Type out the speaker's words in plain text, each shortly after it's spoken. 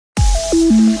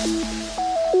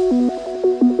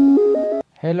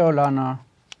Hello learner,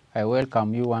 I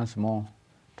welcome you once more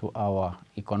to our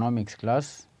economics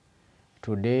class.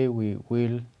 Today we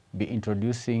will be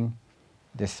introducing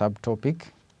the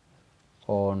subtopic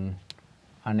on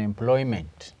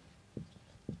unemployment.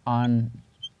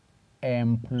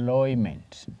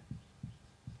 Unemployment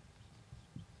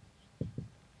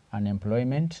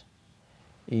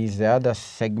is the other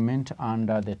segment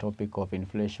under the topic of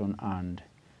inflation and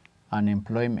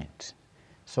unemployment.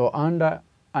 So under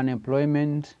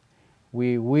unemployment,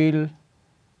 we will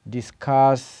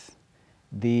discuss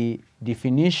the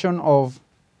definition of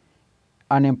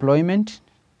unemployment,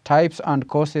 types and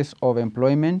causes of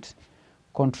employment,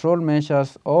 control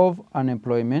measures of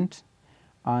unemployment,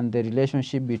 and the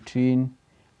relationship between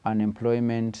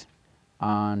unemployment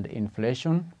and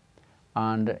inflation.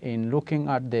 And in looking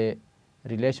at the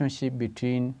relationship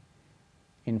between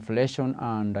inflation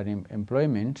and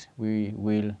unemployment, we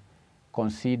will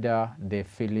consider the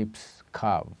Phillips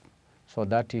curve. So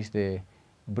that is the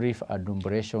brief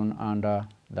adumberation under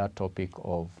that topic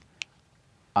of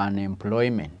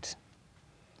unemployment.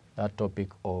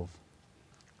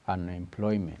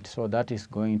 So that is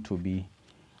going to be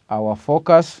our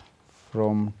focus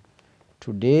from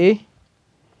today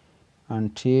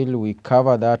until we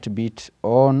cover that bit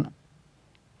on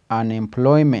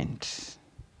unemployment.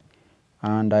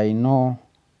 And I know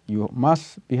you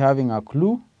must be having a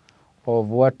clue of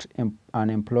what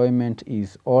unemployment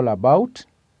is all about,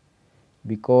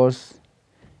 because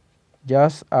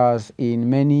just as in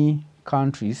many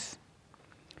countries,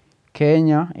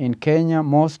 in Kenya,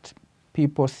 most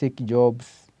people seek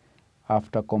jobs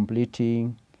after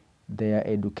completing their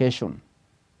education,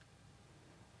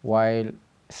 while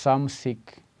some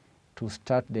seek to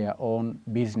start their own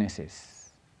businesses.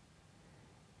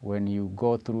 When you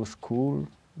go through school,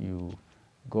 you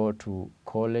go to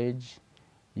college,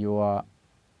 your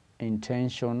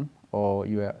intention or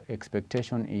your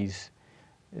expectation is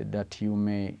that you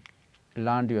may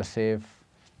land yourself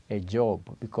a job,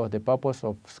 because the purpose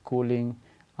of schooling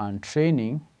and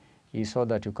training is so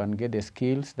that you can get the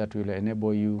skills that will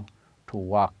enable you to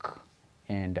work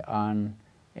and earn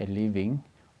a living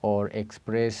or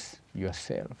express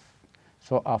yourself.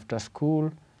 So after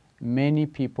school, many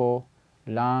people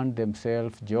land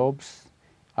themselves jobs,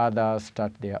 others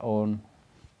start their own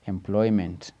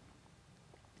employment.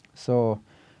 So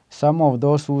some of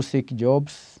those who seek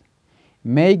jobs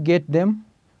may get them,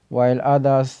 while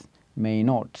others may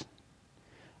not.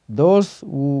 Those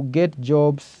who get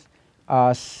jobs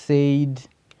are said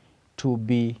to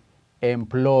be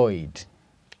employed.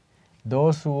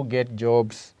 Those who get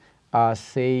jobs are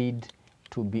said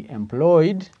to be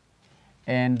employed,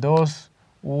 and those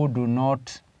who do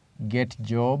not get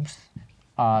jobs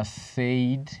are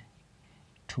said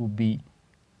to be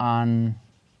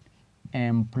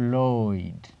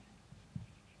unemployed.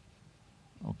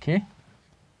 Okay?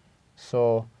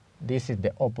 So this is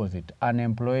the opposite.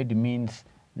 Unemployed means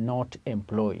not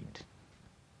employed.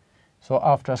 So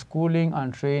after schooling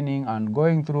and training and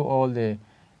going through all the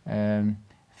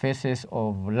phases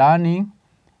of learning,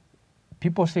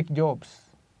 people seek jobs.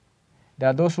 There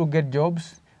are those who get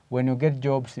jobs. When you get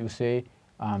jobs, you say,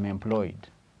 I'm employed.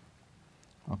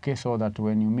 Okay, so that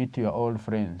when you meet your old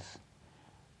friends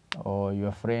or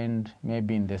your friend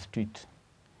maybe in the street,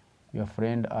 your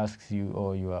friend asks you,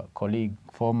 or your colleague,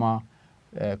 former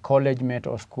college mate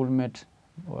or schoolmate,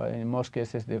 well, in most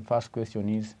cases the first question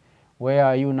is, where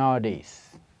are you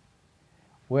nowadays?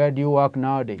 Where do you work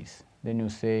nowadays? Then you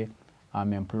say,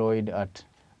 I'm employed at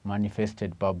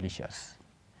Manifested Publishers.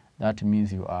 That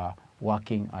means you are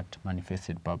working at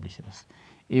Manifested Publishers.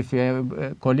 If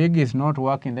your colleague is not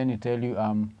working, then you tell you,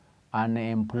 I'm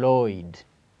unemployed.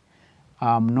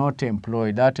 I'm not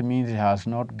employed. That means he has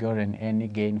not gotten any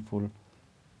gainful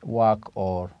work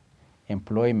or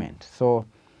employment. So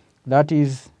that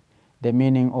is the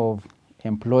meaning of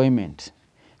employment.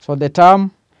 So the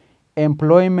term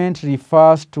employment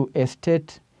refers to a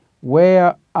state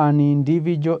where an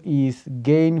individual is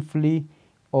gainfully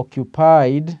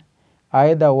occupied,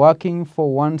 either working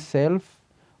for oneself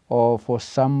or for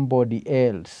somebody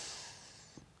else.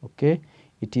 Okay?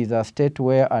 It is a state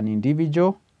where an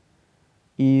individual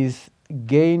is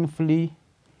gainfully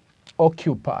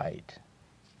occupied.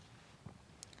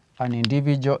 An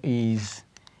individual is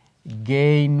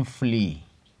gainfully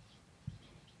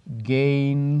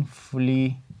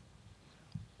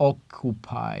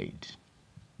occupied.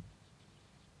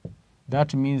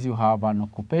 That means you have an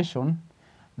occupation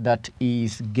that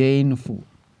is gainful.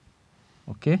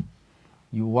 Okay?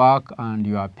 You work and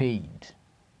you are paid.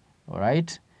 All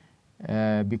right?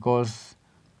 Because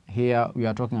here we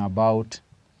are talking about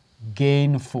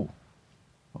gainful.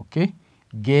 Okay,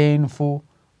 gainful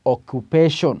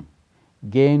occupation,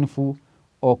 gainful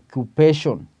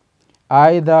occupation,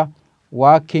 either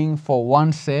working for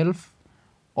oneself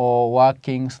or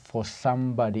working for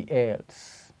somebody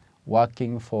else,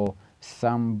 working for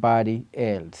somebody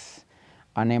else.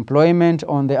 Unemployment,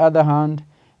 on the other hand,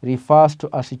 refers to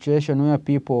a situation where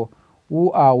people who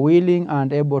are willing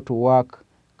and able to work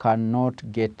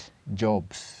cannot get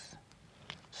jobs.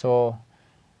 So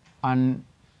an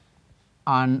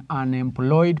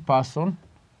unemployed person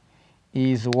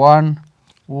is one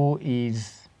who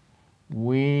is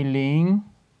willing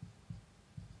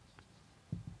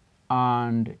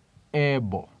and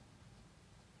able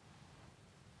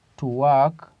to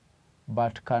work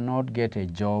but cannot get a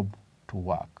job to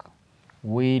work.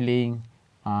 Willing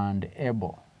and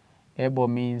able. Able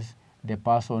means the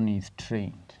person is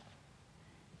trained.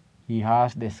 He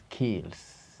has the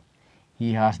skills.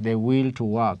 He has the will to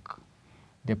work.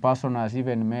 The person has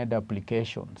even made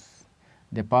applications.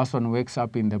 The person wakes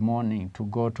up in the morning to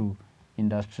go to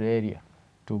industry area,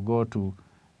 to go to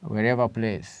wherever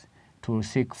place to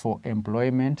seek for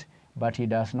employment, but he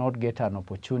does not get an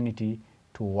opportunity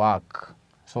to work.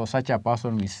 So such a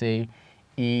person, we say,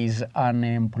 is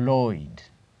unemployed.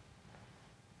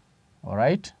 All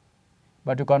right?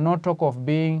 But you cannot talk of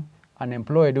being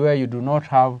unemployed where you do not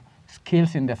have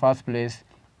skills in the first place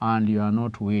and you are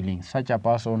not willing. Such a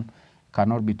person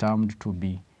cannot be termed to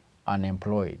be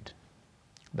unemployed.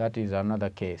 That is another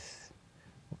case.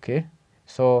 Okay?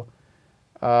 So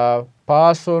a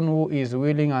person who is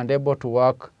willing and able to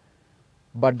work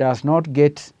but does not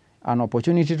get an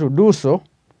opportunity to do so,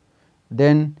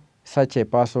 then such a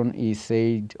person is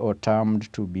said or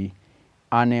termed to be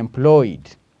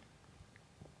unemployed.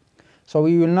 So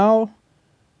we will now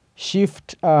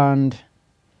shift and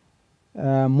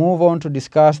move on to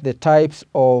discuss the types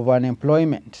of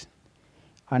unemployment.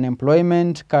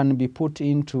 Unemployment can be put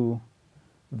into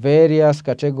various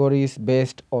categories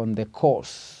based on the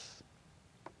cause.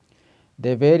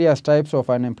 The various types of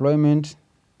unemployment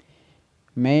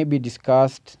may be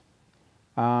discussed,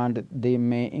 and they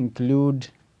may include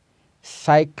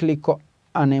cyclical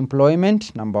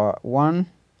unemployment, number 1.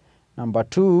 Number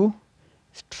 2,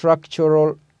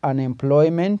 structural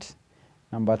unemployment.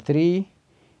 Number 3,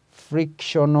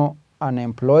 frictional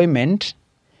unemployment.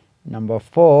 Number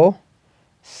 4,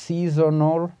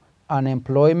 seasonal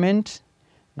unemployment.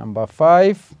 Number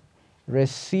 5,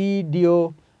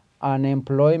 residual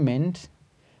unemployment.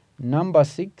 Number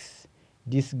 6,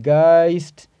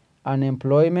 disguised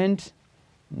unemployment.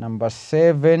 Number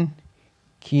 7,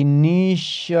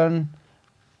 Keynesian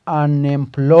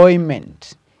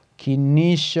unemployment.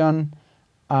 Keynesian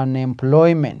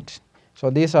unemployment. So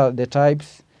these are the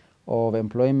types of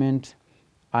unemployment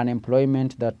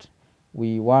that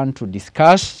we want to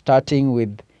discuss, starting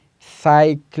with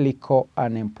cyclical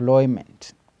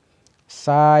unemployment.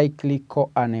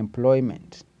 Cyclical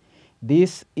unemployment.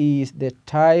 This is the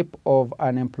type of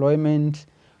unemployment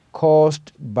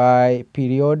caused by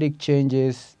periodic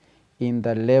changes in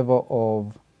the level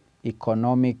of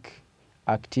economic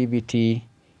activity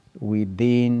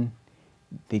within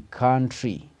the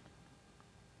country.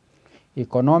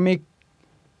 Economies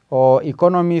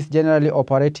generally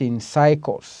operate in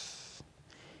cycles.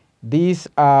 These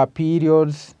are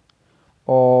periods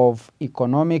of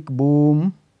economic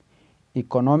boom,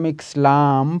 economic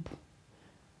slump,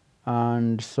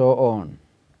 and so on.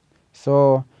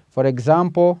 So, for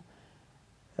example,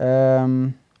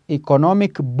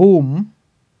 economic boom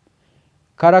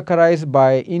characterized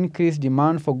by increased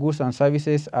demand for goods and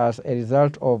services as a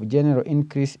result of general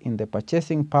increase in the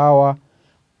purchasing power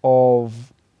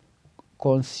of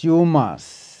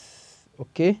consumers.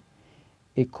 Okay?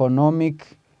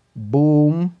 Economic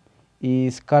boom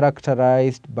is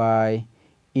characterized by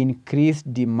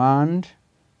increased demand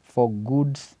for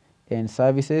goods and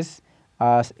services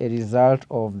as a result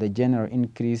of the general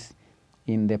increase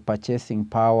in the purchasing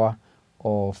power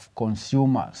of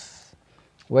consumers.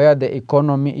 Where the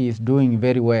economy is doing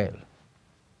very well,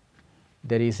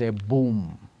 there is a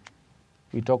boom.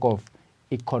 We talk of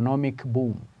economic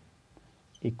boom.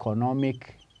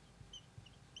 Economic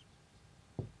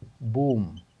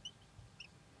boom.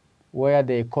 Where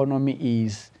the economy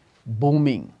is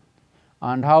booming.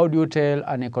 And how do you tell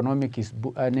an economy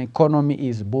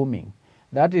is booming?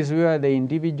 That is where the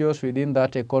individuals within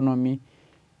that economy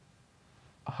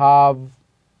have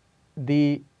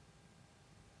a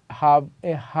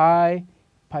high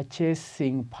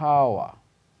purchasing power.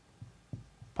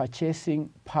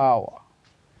 Purchasing power.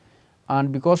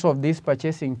 And because of this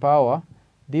purchasing power,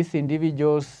 these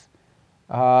individuals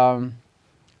are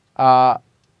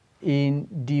in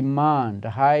demand,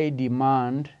 high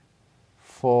demand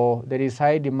for, there is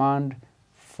high demand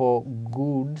for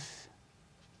goods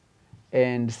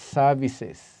and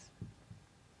services.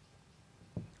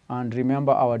 And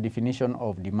remember our definition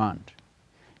of demand.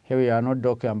 Here we are not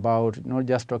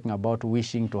just talking about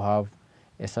wishing to have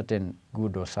a certain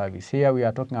good or service. Here we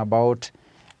are talking about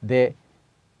the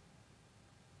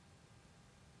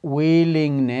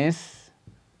willingness.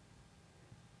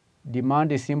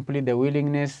 Demand is simply the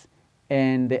willingness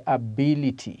and the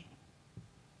ability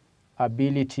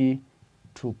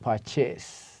to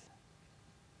purchase.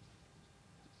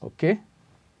 Okay?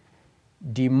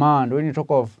 Demand, when you talk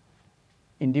of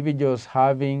individuals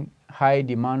having high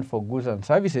demand for goods and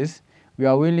services, we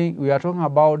are talking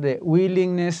about the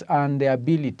willingness and the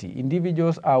ability.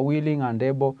 Individuals are willing and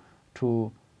able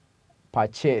to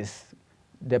purchase.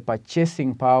 The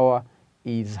purchasing power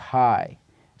is high.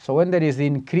 So when there is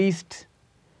increased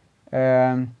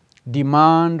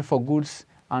demand for goods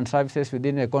and services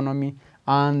within the economy,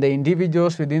 and the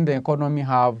individuals within the economy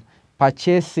have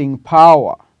purchasing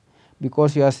power,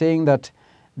 because you are saying that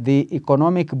the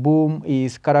economic boom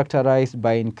is characterized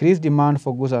by increased demand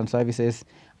for goods and services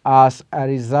as a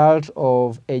result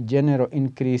of a general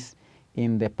increase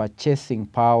in the purchasing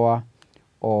power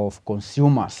of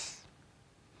consumers.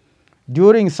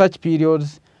 During such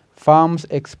periods, firms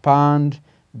expand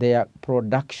their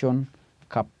production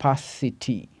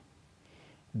capacity.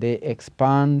 They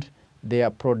expand their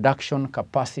production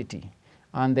capacity.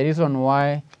 And the reason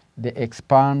why they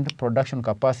expand production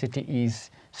capacity is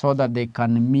so that they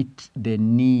can meet the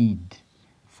need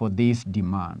for this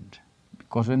demand.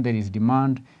 Because when there is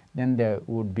demand, then there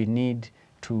would be need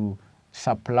to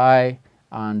supply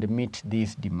and meet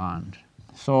this demand.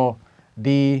 So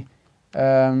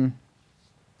during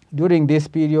these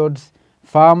periods,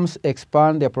 firms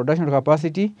expand their production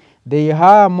capacity. They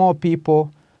hire more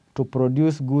people to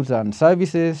produce goods and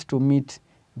services to meet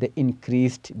the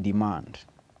increased demand.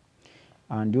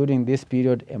 And during this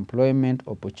period, employment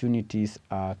opportunities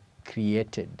are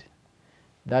created.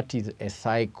 That is a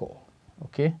cycle,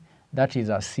 okay? That is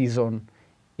a season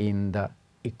in the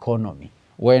economy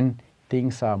when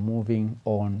things are moving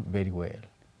on very well.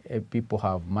 People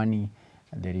have money,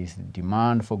 there is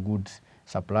demand for goods,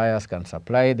 suppliers can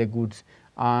supply the goods,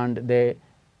 and the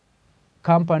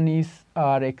companies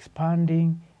are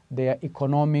expanding their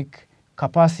economic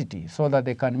capacity so that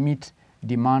they can meet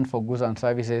demand for goods and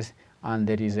services, and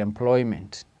there is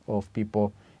employment of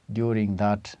people during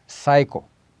that cycle.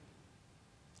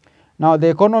 Now, the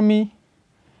economy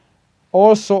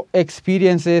also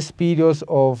experiences periods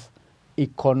of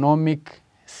economic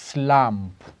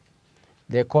slump.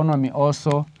 The economy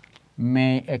also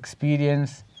may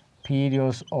experience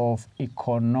periods of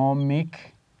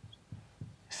economic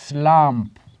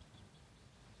slump.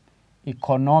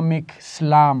 Economic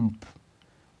slump.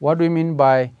 What do we mean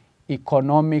by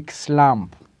economic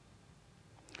slump?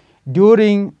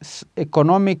 During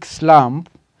economic slump,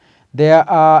 there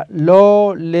are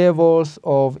low levels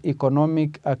of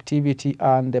economic activity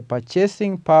and the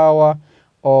purchasing power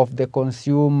of the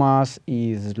consumers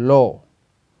is low.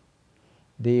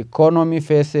 The economy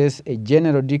faces a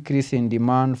general decrease in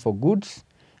demand for goods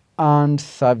and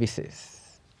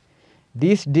services.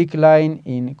 This decline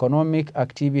in economic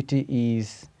activity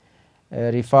is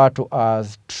referred to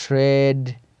as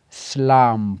trade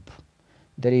slump.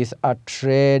 There is a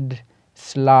trade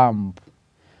slump.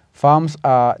 Firms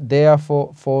are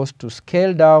therefore forced to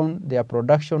scale down their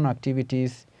production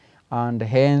activities and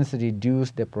hence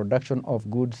reduce the production of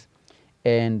goods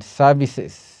and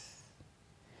services.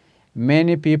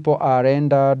 Many people are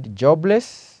rendered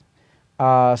jobless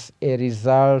as a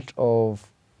result of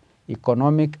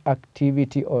economic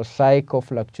activity or cycle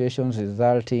fluctuations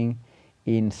resulting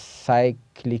in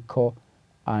cyclical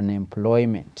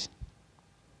unemployment.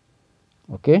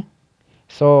 Okay?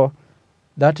 So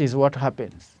that is what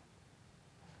happens.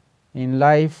 In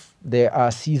life, there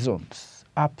are seasons,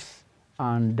 ups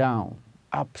and down,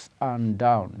 ups and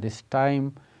down. This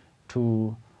time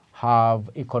to have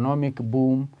economic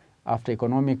boom. After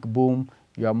economic boom,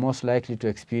 you are most likely to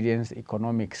experience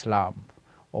economic slump,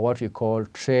 or what we call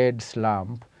trade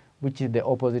slump, which is the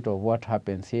opposite of what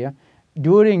happens here.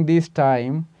 During this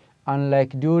time,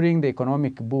 unlike during the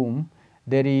economic boom,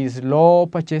 there is low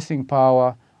purchasing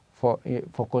power for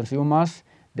consumers,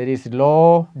 there is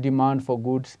low demand for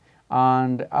goods,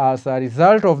 and as a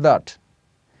result of that,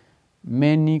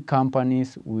 many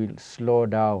companies will slow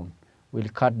down, will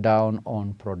cut down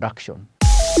on production.